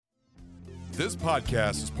This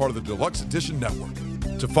podcast is part of the Deluxe Edition Network.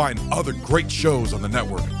 To find other great shows on the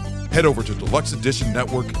network, head over to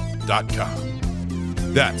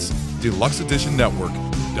deluxeeditionnetwork.com. That's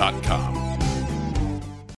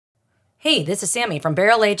deluxeeditionnetwork.com. Hey, this is Sammy from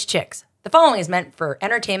Barrel-Aged Chicks. The following is meant for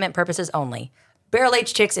entertainment purposes only.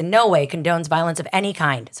 Barrel-Aged Chicks in no way condones violence of any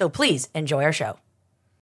kind, so please enjoy our show.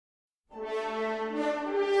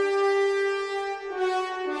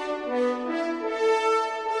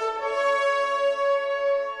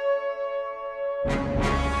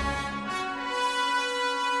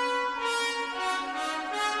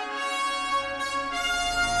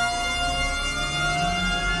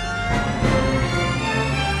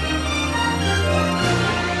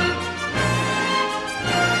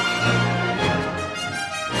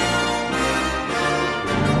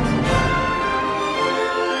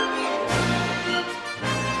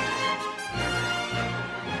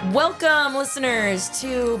 Welcome, listeners,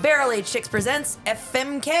 to Barrel-Aged Chicks Presents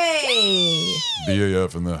FMK.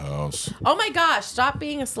 BAF in the house. Oh my gosh, stop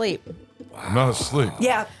being asleep. I'm not asleep.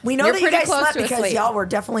 Yeah, we know You're that you pretty guys close slept to because asleep. y'all were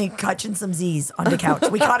definitely catching some Z's on the couch.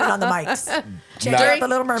 We caught it on the mics. Check out The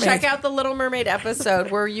Little Mermaid. Check out the Little Mermaid episode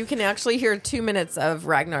where you can actually hear 2 minutes of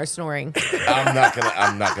Ragnar snoring. I'm not gonna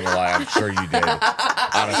lie. I'm sure you did.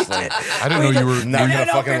 Honestly, I didn't know you were. not gonna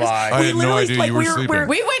no, fucking we're just- lie. I had no literally, idea like, you were we're- sleeping.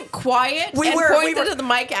 We went quiet We and were- pointed we were- the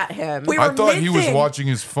mic at him. We I were thought he was mid-thing. watching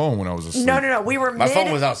his phone when I was asleep. No. We were My mid.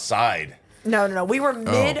 phone was outside. No. We were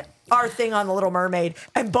mid our thing on The Little Mermaid,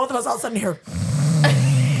 and both of us all of a sudden here.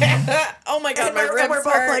 Oh my god, And my we're ribs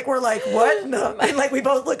both hurt. like, what? No. And like, we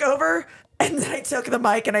both look over, and then I took the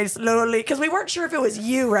mic and I slowly, because we weren't sure if it was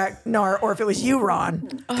you, Ragnar, or if it was you,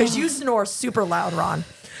 Ron, because you snore super loud, Ron.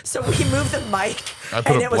 So we moved the mic, I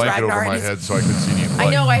put and a it was blanket Ragnar. over my and head so I could see any light. I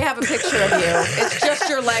know, I have a picture of you. It's just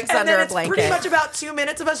your legs and under then a it's blanket. pretty much about 2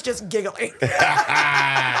 minutes of us just giggling.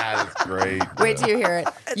 That's great. Wait till you hear it.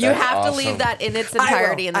 You That's have to awesome. leave that in its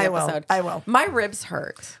entirety in the I will. episode. I will. My ribs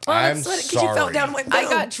hurt. I'm Because you fell sorry. down and went I boom.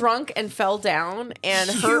 got drunk and fell down and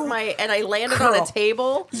hurt and I landed Girl. on a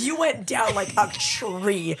table. You went down like a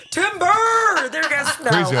tree. Timber! There goes snow.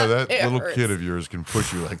 Crazy how that It little hurts. kid of yours can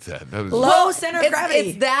push you like that. That is. Low center of It's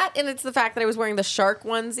gravity. that, and it's the fact that I was wearing the shark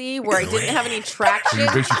onesie where I didn't have any traction, You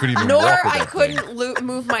basically couldn't even nor walk with I that couldn't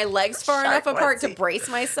move my legs far Shark enough apart to onesie. brace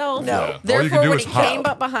myself. No. Yeah. All you can Therefore, do when is he hop. came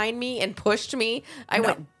up behind me and pushed me, I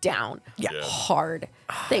went down. Yeah. Hard.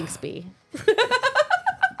 Thanks, B.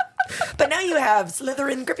 But now you have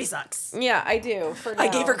Slytherin grippy socks. Yeah, I do. For I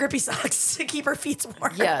now. gave her grippy socks to keep her feet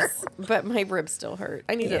warm. Yes, but my ribs still hurt.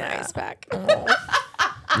 I need an Yeah. ice pack.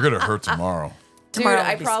 You're gonna hurt tomorrow. Dude, Tomorrow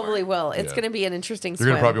I will be probably will. It's Yeah. going to be an interesting You're swim.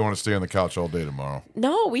 gonna probably want to stay on the couch all day tomorrow.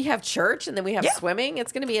 No, we have church and then we have Yeah. swimming.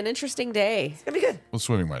 It's going to be an interesting day. It'll be good. Well,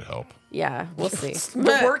 swimming might help. Yeah, we'll see.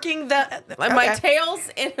 But working the... My okay. tail's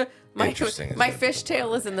in my Interesting, isn't my it? fish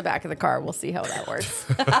tail is in the back of the car. We'll see how that works.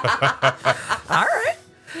 All right.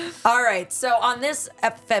 All right, so on this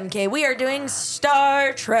FMK, we are doing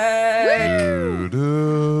Star Trek.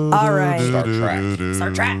 All right. Star Trek.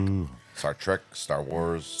 Star Trek. Star Trek, Star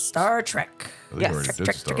Wars. Star Trek. I think Yes. we already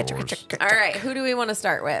did Star Wars. All right, who do we want to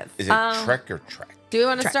start with? Is it Trek or Trek? Do we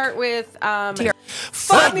want to start with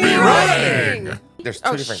Fuck me running? There's two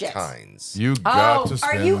Oh, different shit. kinds. You got to are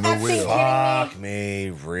spin you the effing wheel. Fuck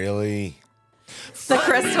me, really? The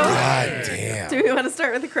crystal? God damn. Do we want to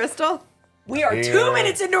start with the crystal? We are 2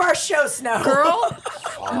 minutes into our show, Snow. Girl,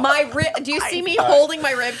 my rib. Do you see me holding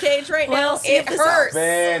my rib cage right Well, now? see It if this hurts.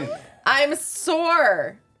 Man, I'm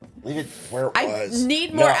sore. leave it where it I was.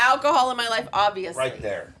 need more No, alcohol in my life, obviously. Right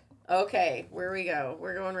there. Okay, where we go?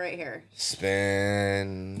 We're going right here.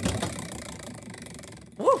 Spin.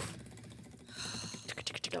 Woo.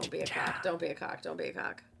 Don't be a cock. Don't be a cock. Don't be a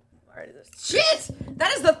cock. Shit!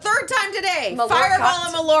 That is the third time today. Malort Fireball cocked.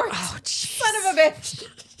 and Malort. Oh, son of a bitch.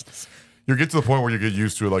 You get to the point where you get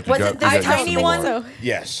used to it, like you Was got. it this you got tiny used to one? Malort. So,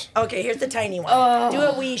 Yes. Okay, here's the tiny one. Oh. Do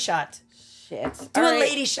a wee shot. shit. Do All a right.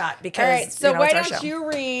 lady shot because, All right, so why it's our don't show. you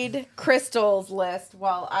read Crystal's list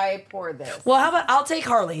while I pour this? Well, how about I'll take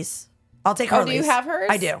Harley's. I'll take Oh, Harley's. do you have hers?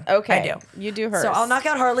 I do. Okay. I do. You do hers. So I'll knock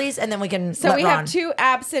out Harley's and then we can So let we Ron. have two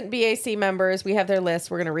absent BAC members. We have their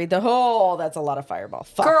list. We're going to read the whole. That's a lot of Fireball.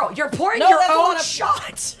 Fuck. Girl, you're pouring No, your that's a own lot of-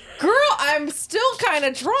 shot. Girl, I'm still kind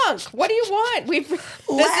of drunk. What do you want? This is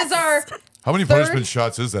Less. our How many Third- punishment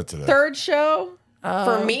shots is that today? third show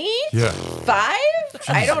for me. Yeah. 5?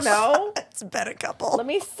 I don't know. It's been a couple. Let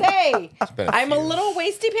me say, been a I'm a few. little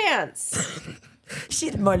wasty pants.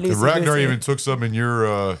 She's more And loosey Ragnar goosey. even took some in your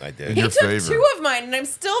I did. in He your took favor. 2 of mine, and I'm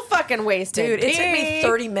still fucking wasted. Dude, it took me Ding.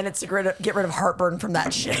 30 minutes to get rid of heartburn from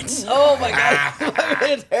that shit. Oh my god,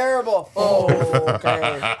 it's terrible. Oh,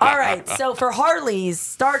 okay. All right, so for Harley's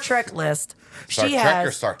Star Trek list, Star She Trek has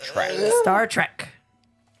or Star Trek? Star Trek.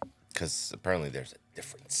 Because apparently there's a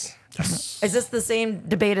difference. Is this the same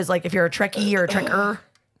debate as like if you're a Trekkie or a Trekker?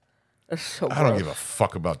 So I don't give a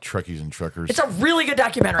fuck about Trekkies and Trekkers. It's a really good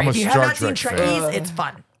documentary. I'm a If you have Star not seen Trek Trekkies, fan. it's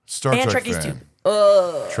fun. Star and Trek Trekkies fan. too.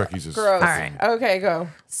 Trekkies is gross. All right. Okay, go.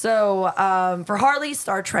 So for Harley's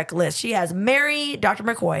Star Trek list, she has Mary, Dr.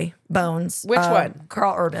 McCoy, Bones. Which one?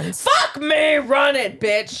 Carl Urban's. Fuck me, run it,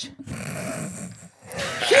 bitch.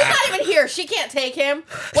 She's not even here. She can't take him.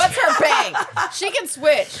 What's her bang? She can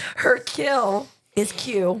switch. Her kill is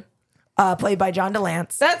Q, played by John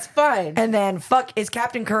DeLance. That's fine. And then fuck is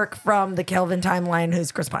Captain Kirk from the Kelvin timeline,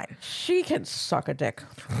 who's Chris Pine. She can suck a dick.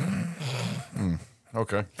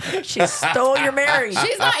 Okay. She stole your Mary.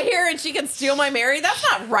 She's not here and she can steal my Mary. That's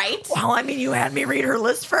not right. Well, I mean, you had me read her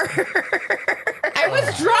list for her. I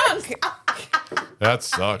was drunk. That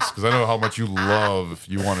sucks because I know how much you love if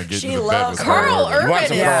you want to get She into the bed loves with Carl her. You want Urban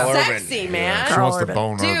some is Carl Urban. sexy, man. She Carl wants to Urban.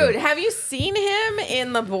 bone Dude, Urban. have you seen him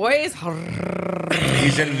in The Boys?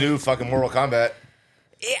 He's in the new fucking Mortal Kombat.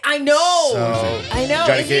 I know. So, I know.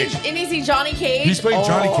 Johnny Is Cage. he, and is he Johnny Cage? He's playing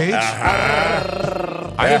Johnny Cage?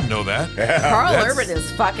 I didn't know that. Carl That's- Urban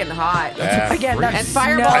is fucking hot. Yeah. Again, Great. that's And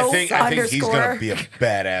Fireball. I no think he's underscore. gonna be a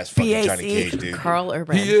badass fucking BAC. Johnny Cage, dude. Carl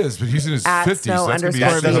Urban. He is, but he's in his At 50s. snow That's going to be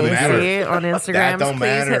underscore That doesn't matter. BAC on That Instagram. don't Please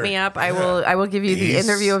matter. hit me up. I will give you the He's-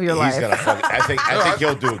 interview of your he's life. Gonna fucking, I think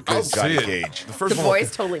he'll do a I'll good see Johnny it. Cage. The first The one.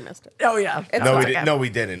 Boys totally missed it. Oh, yeah. It's No, we fine. didn't. No, we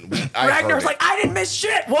didn't. I Ragnar's heard like, it. I didn't miss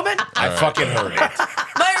shit, woman. I fucking heard it.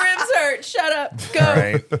 My ribs hurt. Shut up. Go. All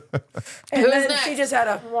right. And Who's then next? she just had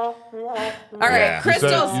a. All right, Yeah.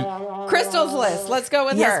 Crystal's list. Let's go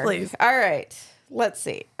with Yes, her. please. All right. Let's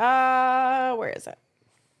see. Where is it?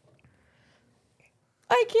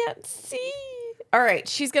 I can't see. All right,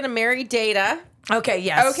 she's gonna marry Data. Okay,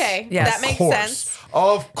 yes. Okay, Yes. that makes Course. sense.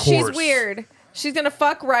 Of course. She's weird. She's gonna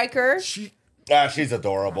fuck Riker, She's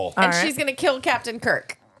adorable. and right. she's gonna kill Captain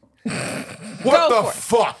Kirk. What Go the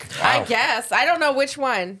for fuck? I guess. I don't know which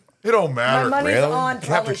one. It don't My matter. money's Really? on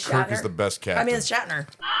probably Captain Kirk Shatner. is the best captain. I mean, it's Shatner.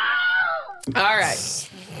 All right.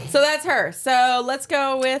 So that's her. So let's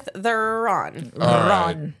go with the Ron. All right.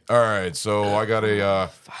 Ron. All right. So I got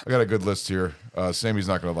a good list here. Sammy's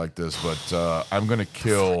not gonna like this, but I'm gonna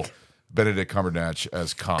kill Benedict Cumberbatch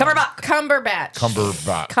as Khan. Cumberbatch.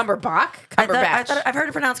 Cumberbatch. Cumberbatch. Cumberbatch. I've heard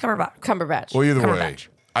it pronounced Cumberbatch. Cumberbatch. Well, either way, Cumberbatch.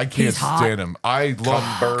 I can't He's hot. stand him. I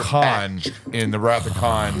love Khan in The Wrath of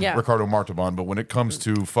Khan, Yeah. Ricardo Montalban, but when it comes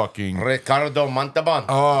to fucking, Ricardo Montalban.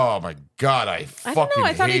 oh my god, I I fucking don't know.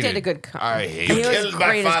 I thought he hate did it. a good Khan. I hate He it. was Killed my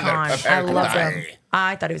great as father. Khan. Prepare I to loved die. him.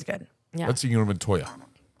 I thought he was good. Yeah. That's Ingrid Montoya.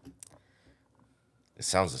 It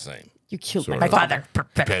sounds the same. You killed Sort my of. father.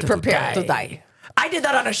 Prepare Prepare to die. I did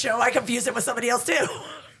that on a show. I confused it with somebody else too.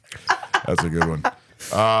 That's a good one.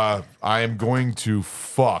 I am going to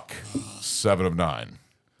fuck 7 of 9.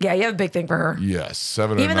 Yeah, you have a big thing for her. Yes,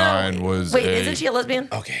 7 of Even 9 though, was. wait, isn't she a lesbian?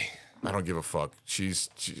 Okay. I don't give a fuck.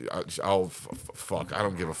 I'll fuck. I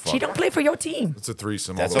don't give a fuck. She don't play for your team. It's a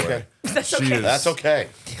threesome. That's all the okay. way. That's She okay. is- That's okay.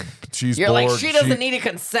 She's You're bored. like, she doesn't need a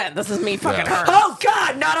consent. This is me fucking Yeah. her. Oh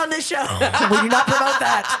God, not on this show. We do not promote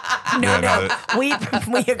that. No, Yeah, no. We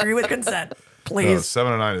agree with consent. No, Please.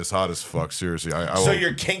 7 of 9 is hot as fuck. Seriously, I So will-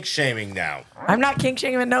 you're kink shaming now. I'm not kink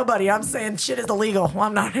shaming nobody. I'm saying shit is illegal.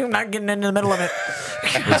 I'm not getting into the middle of it.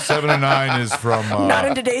 But 7 of 9 is from. Not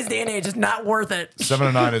in today's day and age. It's not worth it. 7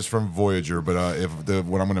 of 9 is from Voyager, but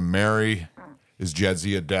what I'm going to marry is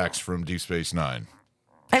Jadzia Dax from Deep Space Nine.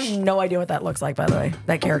 I have no idea what that looks like, by the way.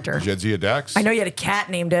 That character. Jadzia Dax? I know you had a cat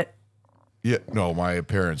named it. Yeah, no, my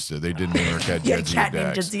parents did. They didn't name her cat You had a Jadzia cat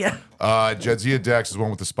named Dax. Jadzia. Jadzia Dax is one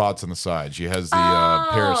with the spots on the side. She has the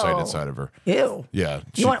parasite inside of her. Ew. Yeah.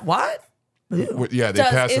 You want what? Yeah, they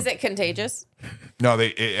pass Is it contagious? No,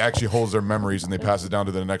 it actually holds their memories and they pass it down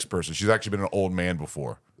to the next person. She's actually been an old man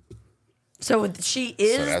before. So she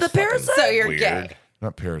is So the that's fucking parasite? So you're weird. gay.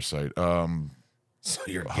 Not parasite. So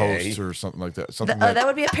you're gay. Host or something like that. Something That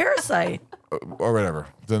would be a parasite. or whatever.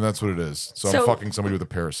 Then that's what it is. So I'm So- fucking somebody with a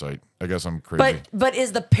parasite. I guess I'm crazy. But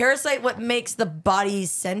is the parasite what makes the body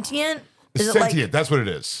sentient? Is it Sentient. That's what it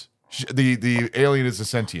is. The alien is a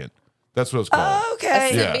sentient. That's what it's called. like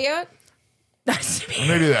okay? Yeah. Symbiote?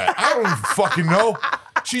 Maybe that. I don't fucking know.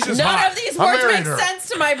 She's just None hot. of these I'm words marrying make her. sense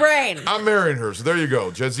to my brain. I'm marrying her. So there you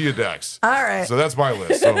go. Jadzia Dax. All right. So that's my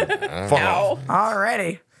list. So fuck off.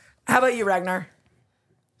 Alrighty. How about you, Ragnar?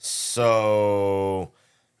 So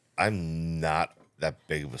I'm not that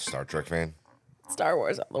big of a Star Trek fan. Star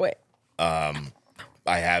Wars all the way.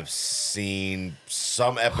 I have seen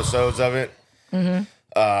some episodes of it,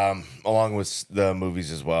 along with the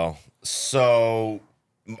movies as well. So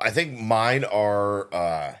I think mine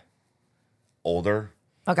are older.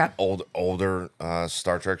 Okay. older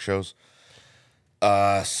Star Trek shows.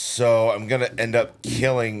 So I'm gonna end up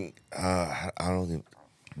killing. I don't know,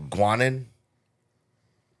 Guanin.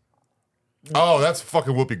 Oh, that's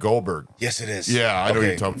fucking Whoopi Goldberg. Yes, it is. Yeah, I know Okay.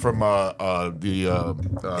 you're talking from the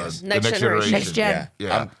Next Next Generation. Next Gen. Yeah.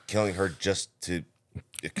 Yeah. I'm killing her just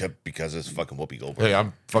because it's fucking Whoopi Goldberg. Hey,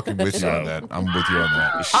 I'm fucking with you on that. I'm with you on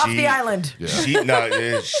that. Off the island.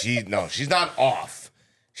 She's not off.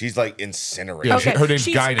 She's like incinerated. Yeah, Okay. her name's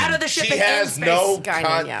She's Guinan. out of the ship. She and in has space. no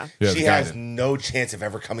Guinan, yeah. Yeah, she has Guinan. no chance of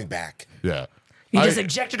ever coming back. Yeah. You just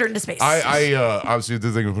injected her into space. I obviously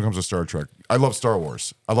the thing when it comes to Star Trek, I love Star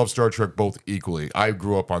Wars. I love Star Trek both equally. I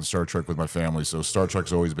grew up on Star Trek with my family, so Star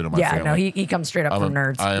Trek's always been in my yeah, family. no, he comes straight up from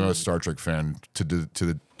nerds. I am a Star Trek fan to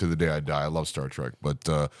the day I die. I love Star Trek, but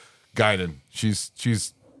Guinan,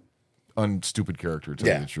 she's unstupid character to tell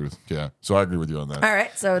Yeah. you the truth. Yeah, so I agree with you on that. All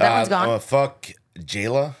right, so that one's gone. Fuck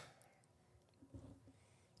Jayla.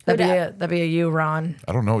 That'd be a you, Ron.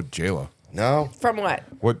 I don't know Jayla. No. From what?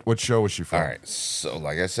 What show was she from? All right. So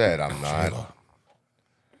like I said, I'm not.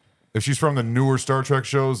 If she's from the newer Star Trek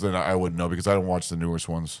shows, then I wouldn't know because I don't watch the newest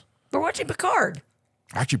ones. We're watching Picard.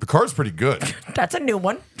 Actually, Picard's pretty good. That's a new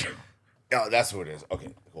one. Oh, that's who it is.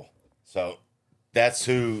 Okay, cool. So that's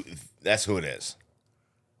who it is.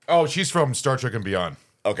 Oh, she's from Star Trek and Beyond.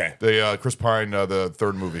 Okay. The Chris Pine, the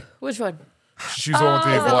third movie. Which one? She's the one with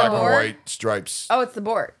the is it black the and Borg? white stripes. Oh, it's the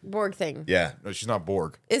Borg thing. Yeah. No, she's not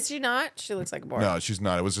Borg. Is she not? She looks like a Borg. No, she's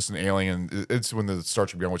not. It was just an alien. It's when the Star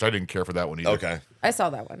Trek Beyond, which I didn't care for that one either. Okay. I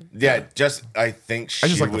saw that one. Yeah. Just I think she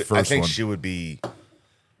just like the would. first I think one. she would be.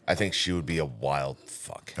 I think she would be a wild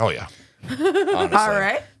fuck. Oh yeah. Honestly. All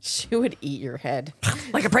right, She would eat your head.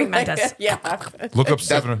 like a praying mantis. Yeah. Look up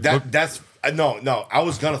seven. Look, That's no. I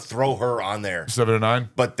was gonna throw her on there, 7 and 9.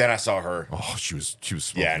 but then I saw her. Oh, she was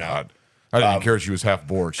smoking Yeah, I know. hot. I didn't even care if she was half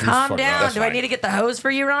Borg. She was Calm fucking down. hot. Do I fine. need to get the hose for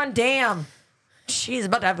you, Ron? Damn. She's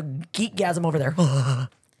about to have a geekgasm over there.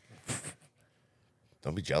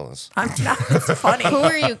 Don't be jealous. I'm not. It's funny. Who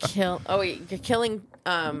are you killing? Oh, wait, you're killing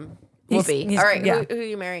Whoopi. he's- All right, yeah. who are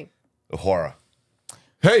you marrying? Horror.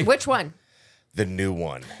 Hey, Which one? The new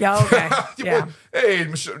one. Yeah. Okay. Yeah. hey,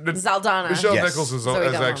 Zaldana. Michelle Yes. Nichols is Zoe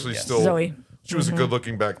Dunham. actually Yes. still. Zoe. She was good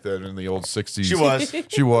looking back then in the old 60s. She was.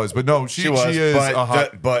 She was, but no, she She was. is but, a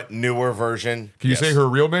hot. but newer version. Can you say her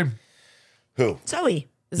real name? Who? Zoe.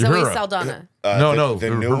 Zoe Uhura. Saldana. No, the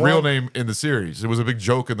her new real one? name in the series. It was a big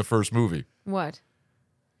joke in the first movie. What?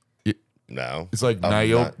 No. It's like not-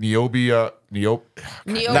 Niobe, Niobe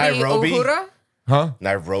Nairobi? Uhura? huh?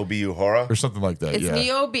 Nairobi Uhura. Or something like that. It's yeah.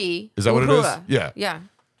 Niobe. Is that what it is? Uhura. Yeah. Yeah.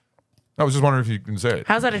 I was just wondering if you can say it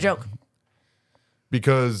How's that a joke?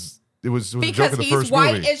 because it was a joke Because in the he's first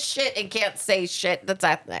white movie. as shit and can't say shit that's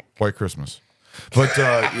ethnic. White Christmas. But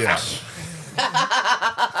yeah,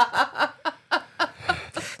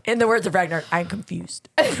 In the words of Ragnar, I'm confused.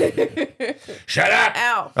 Shut up.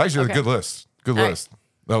 Ow. actually, Okay. a good list. Good All right. list.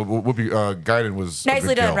 Whoopi Guinan was a Nicely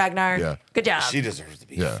good done, kill. Ragnar. Yeah. Good job. She deserves to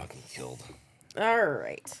be Yeah. fucking killed. All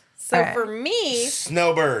right. So All right. for me,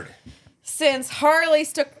 Snowbird. since Harley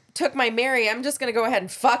took my Mary, I'm just going to go ahead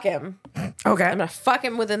and fuck him. Okay. I'm going to fuck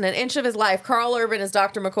him within an inch of his life. Carl Urban is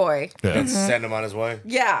Dr. McCoy. Yeah. And send him on his way.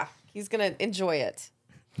 Yeah. He's going to enjoy it,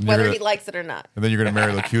 You're whether gonna- he likes it or not. And then you're going to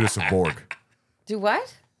marry Locutus of Borg. Do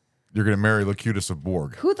what? You're going to marry Locutus of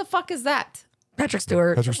Borg. Who the fuck is that? Patrick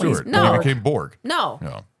Stewart. Patrick When he's- Stewart. No. When he became Borg. No.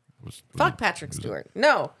 No. It was- Fuck Patrick Stewart.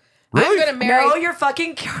 No. Really? I'm going to marry. No, you're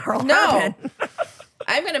fucking Carl No. Urban.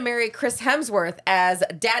 I'm going to marry Chris Hemsworth as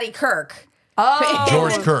Daddy Kirk. Oh.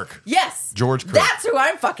 George Kirk. Yes. George Kirk. That's who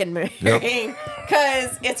I'm fucking marrying.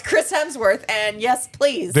 Because it's Chris Hemsworth, and yes,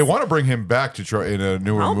 please. They want to bring him back to try in a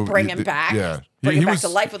newer I'll movie. bring him back. Yeah. Bring him back was, to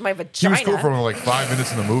life with my He vagina. was cool for like 5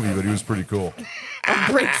 minutes in the movie, but he was pretty cool.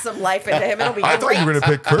 I'll bring some life into him. It'll be I great. thought you were going to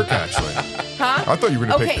pick Kirk, actually. Huh? I thought you were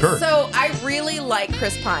going to Okay, pick Kirk. so I really like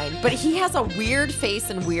Chris Pine, but he has a weird face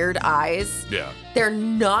and weird eyes. Yeah. They're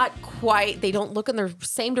not quite, they don't look in the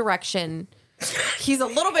same direction. He's a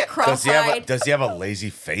little bit Does cross-eyed. he have a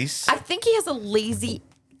lazy face? I think he has a lazy,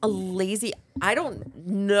 I don't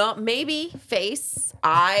know, maybe face,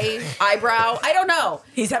 eyebrow. I don't know.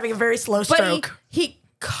 He's having a very slow But stroke. he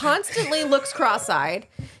constantly looks cross-eyed.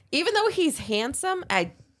 Even though he's handsome,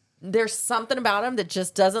 there's something about him that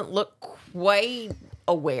just doesn't look quite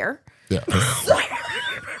aware. Yeah.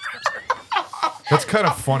 That's kind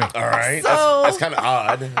of funny. All right. So- That's kind of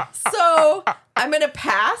odd. So I'm gonna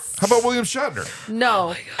pass. How about William Shatner?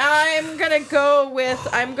 No, I'm gonna go with. Who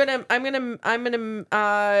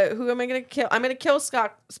am I gonna kill? I'm gonna kill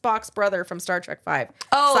Spock's brother from Star Trek 5.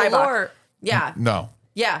 Oh, Cybok. Lord. Yeah. No.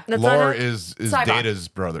 Yeah. That's Lore not it? is Cybok. Data's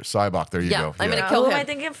brother. Cybok. There you Yeah, go. I'm gonna Yeah. kill Who him. am I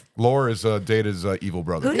thinking of? Lore is Data's evil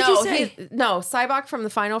brother. Who did you say? Cybok from the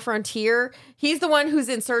Final Frontier. He's the one who's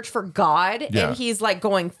in search for God, Yeah. and he's like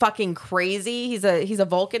going fucking crazy. He's a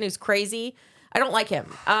Vulcan who's crazy. I don't like him.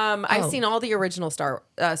 I've seen all the original Star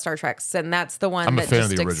Treks, and that's the one. I'm a that fan just of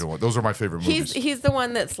the sticks- original one. Those are my favorite movies. He's the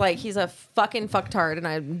one that's like he's a fucking fucktard, and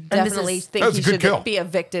I definitely think That's he a good should kill. be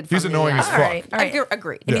evicted. From He's annoying the, as All fuck. right. All right.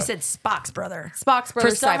 Agreed. And Yeah. you said Spock's brother. Spock's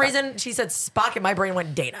brother. For some Cybok. reason, she said Spock, and my brain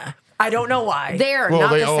went Dana. I don't know why. They're Well,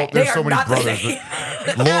 not they the all same. there's They so are many not the brothers. same.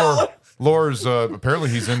 But Lore's apparently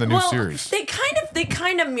he's in the new series. They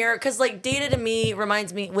kind of mirror because like Data to me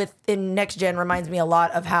reminds me in Next Gen reminds me a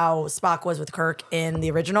lot of how Spock was with Kirk in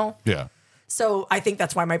the original. Yeah. So I think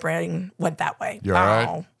that's why my brain went that way. You all right?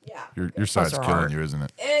 Oh. Yeah. Your side's are killing hard. you, isn't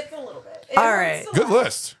it? It's a little bit. All right. Good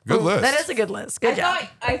list. Good list. That is a good list. Good job.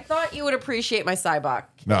 I thought you would appreciate my Cybok.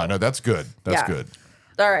 No, that's good. That's Yeah. good.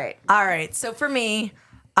 All right. All right. So for me,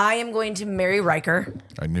 I am going to marry Riker.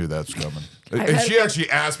 I knew that's coming. And had she to- actually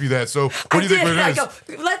asked me that. So what do you think did. it I is? go,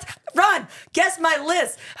 Ron, guess my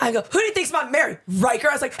list. I go, who do you think's my Mary? Riker.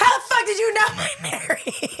 I was like, how the fuck did you know my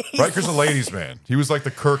Mary? Riker's a ladies' man. He was like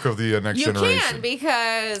the Kirk of the Next You Generation. can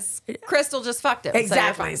because Crystal just fucked him.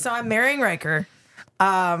 Exactly. So I'm marrying Riker.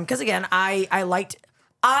 Because again, I liked.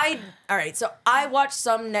 All right. So I watched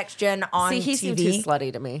some Next Gen on See, he TV. seemed too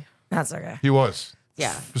slutty to me. That's okay. He was.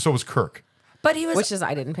 Yeah. So was Kirk. But he was. Which is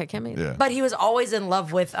I didn't pick him either. Yeah. But he was always in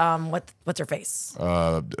love with what's her face?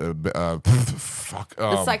 Fuck.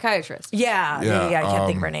 The psychiatrist. Yeah. I can't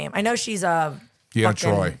think of her name. I know she's Deanna fucking-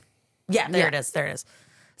 Troy. Yeah, there it Yeah. is. There it is.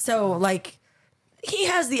 So like, he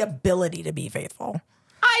has the ability to be faithful.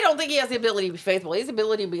 I don't think he has the ability to be faithful. He has the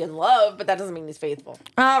ability to be in love, but that doesn't mean he's faithful.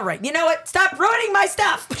 All right. You know what? Stop ruining my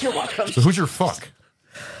stuff. You're welcome. So who's your fuck?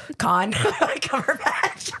 Con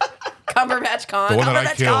Cumberbatch. Cumberbatch Con. The one that I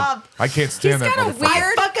that's killed. Cobb. I can't stand He's that got a motherfucker.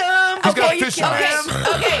 weird. Fuck him. He's got Okay, a you fish killed eye. him.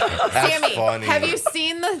 Okay, That's Sammy, funny. have you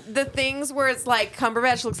seen the things where it's like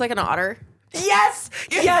Cumberbatch looks like an otter? Yes,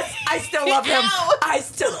 I still love him. Ow. I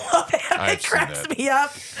still love him. I've It seen cracks that. me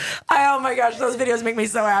up. Oh my gosh, those videos make me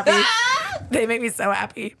so happy. They make me so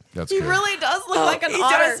happy. That's He good. really does look Oh, like an he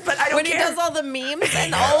otter. does, but I don't when care. he does all the memes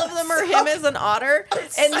and all of them are him as an otter.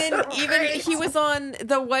 And then even he was on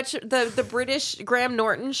the British Graham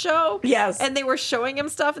Norton show. Yes. And they were showing him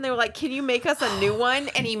stuff and they were like, "Can you make us a new one?"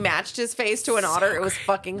 And he matched his face to an otter. It was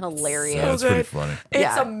fucking hilarious. That's pretty funny. It's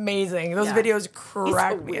Yeah. amazing. Those Yeah. videos He's a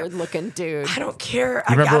crack me up. weird looking dude. I don't care.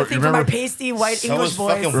 I Remember- got a thing for my remember- pasty white So English is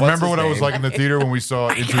boys. fucking- Remember What's what his I was name? like in the theater when we saw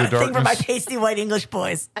Into the Got a thing for my Darkness? pasty white English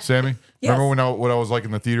boys. Sammy? Yes. Remember what I was like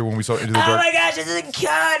in the theater when we saw Into the Oh Darkness? my gosh, this is a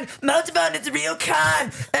con. Multibone, it's a real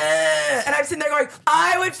con. And I'm sitting there going,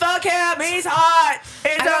 I would fuck him. He's hot.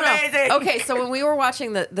 It's I don't know. amazing. Okay, so when we were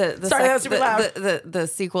watching the Sorry, that was super loud. the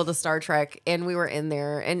sequel to Star Trek, and we were in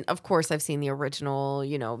there, and of course I've seen the original,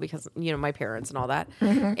 because my parents and all that,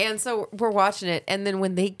 Mm-hmm. and so we're watching it, and then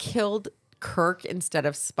when they killed Kirk instead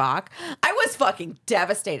of Spock, I was fucking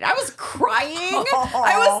devastated. I was crying.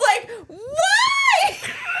 I was like, why?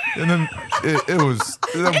 And then it was,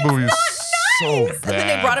 that movie was so bad. And then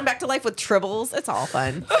they brought him back to life with tribbles. It's all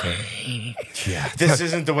fun. Yeah. This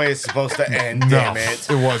isn't the way it's supposed to end, No, damn it.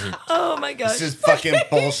 it wasn't. Oh my gosh. This is fucking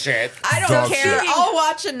bullshit. I don't Dog care. shit. I'll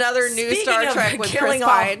watch another new Speaking Star of Trek with Chris killing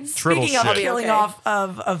Pine. off, Triple speaking of shit. killing Okay. off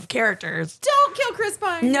of characters. Don't kill Chris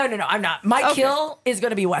Pine. No, I'm not. My Okay. kill is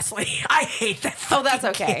going to be Wesley. I hate that. Oh, that's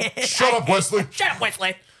fucking okay. kid. Shut up, Wesley. Shut up,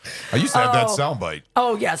 Wesley. I used to have that Oh. soundbite.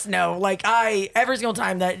 Oh yes, no. Like every single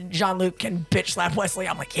time that Jean-Luc can bitch slap Wesley,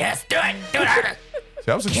 I'm like, yes, do it harder.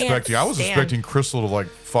 See, I was stand. expecting Crystal to like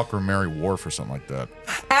fuck or marry Worf or something like that.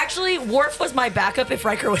 Actually, Worf was my backup if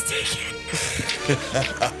Riker was taken.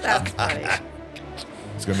 That's funny.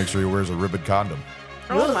 He's gonna make sure he wears a ribbed condom.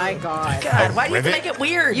 Oh my god. God, why do you have to rivet? make it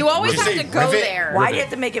weird? You always Did you have say to go rivet? there. Why do you have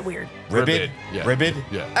to make it weird? Ribbit? Yeah. Ribbit?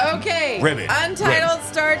 Yeah. Okay. Ribbit. Untitled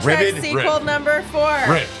Star Trek Ribbit. sequel Rib. number 4.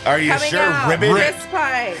 Rib. Are you Coming sure? out. Ribbit? Chris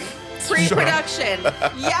Pine. Pre-production.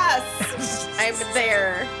 Yes. I'm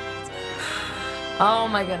there. Oh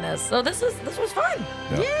my goodness. So this was fun.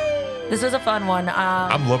 Yeah. This was a fun one.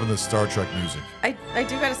 I'm loving the Star Trek music. I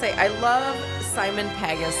do gotta say, I love Simon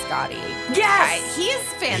Pegg as Scotty. Yes! He is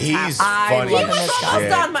fantastic. He's I funny. love He him was as almost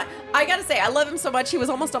shit. on my. I gotta say, I love him so much. He was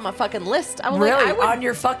almost on my fucking list. I was really? like, I would, On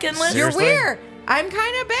your fucking list? You're Seriously? weird. I'm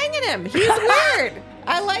kind of banging him. He's weird.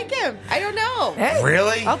 I like him. I don't know. Hey,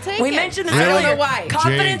 Really? I'll take we it. mentioned this I don't earlier. know why.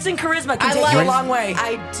 Confidence Jane. and charisma can I take like you a long way.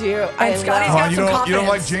 I do. I Scotty's love. got you some don't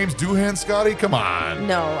like confidence. James Doohan, Scotty? Come on.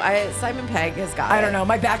 No, Simon Pegg has got. I it. don't know.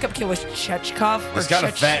 My backup kill was Chechkov. He's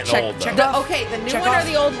kinda fat and old, though. Okay, the new one or Chekhov?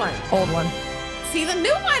 the old one? Old one. See, the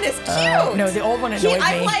new one is cute. No, the old one annoys me.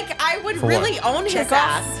 I would For really what? own his Chekhov?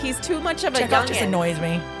 ass. He's too much of a Chekhov just youngin', annoys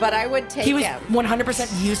me. but I would take He was him.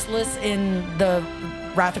 100% useless in the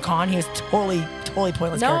Wrath of Khan. He was totally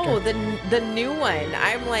pointless No, character. the new one.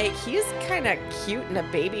 I'm like, he's kind of cute in a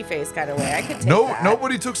baby face kind of way. I could take No, that.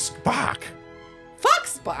 nobody took Spock. Fuck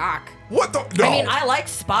Spock. What the? No. I mean, I like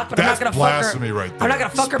Spock, but That's I'm not gonna blasphemy fuck her. right there. I'm not gonna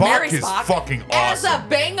fuck her, Spock marry is Spock. fucking As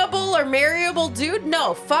awesome. a bangable or marryable dude,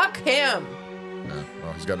 no, fuck him.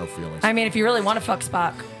 Well, he's got no feelings. I mean, if you really want to fuck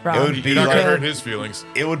Spock, Rob, It would be You're not gonna like- hurt his feelings.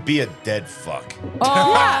 It would be a dead fuck.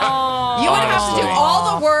 Oh, You would have to do Honestly.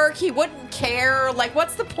 all the work. He wouldn't care. Like,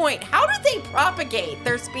 what's the point? How do they propagate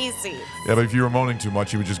their species? Yeah, but if you were moaning too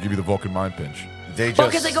much, he would just give you the Vulcan mind pinch. They just Well,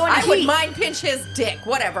 because they go into I would heat. mind pinch his dick.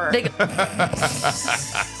 Whatever. They go-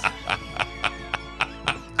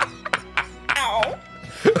 Ow.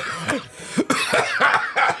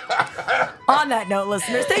 On that note,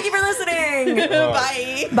 listeners, thank you for listening.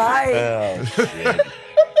 Bye. Bye. Oh, shit.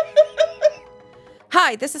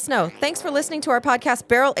 Hi, this is Snow. Thanks for listening to our podcast,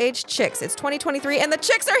 Barrel-Aged Chicks. It's 2023 and the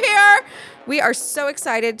chicks are here. We are so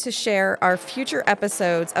excited to share our future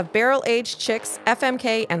episodes of Barrel-Aged Chicks,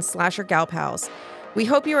 FMK, and Slasher Gal Pals. We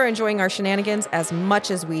hope you are enjoying our shenanigans as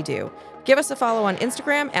much as we do. Give us a follow on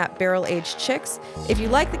Instagram at Barrel-Aged Chicks. If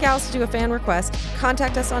you'd like the gals to do a fan request,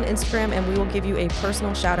 contact us on Instagram and we will give you a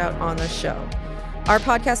personal shout out on the show. Our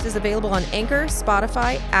podcast is available on Anchor,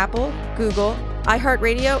 Spotify, Apple, Google,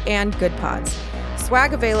 iHeartRadio, and Good Pods.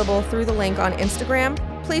 Swag available through the link on Instagram.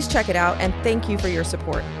 Please check it out and thank you for your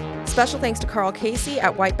support. Special thanks to Carl Casey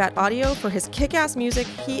at White Bat Audio for his kick-ass music.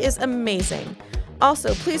 He is amazing.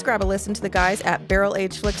 Also, please grab a listen to the guys at Barrel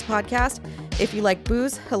Age Flicks Podcast. If you like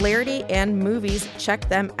booze, hilarity, and movies, check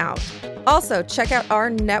them out. Also, check out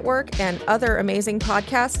our network and other amazing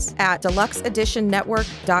podcasts at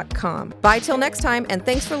deluxeeditionnetwork.com. Bye till next time, and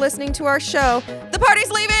thanks for listening to our show. The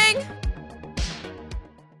party's leaving!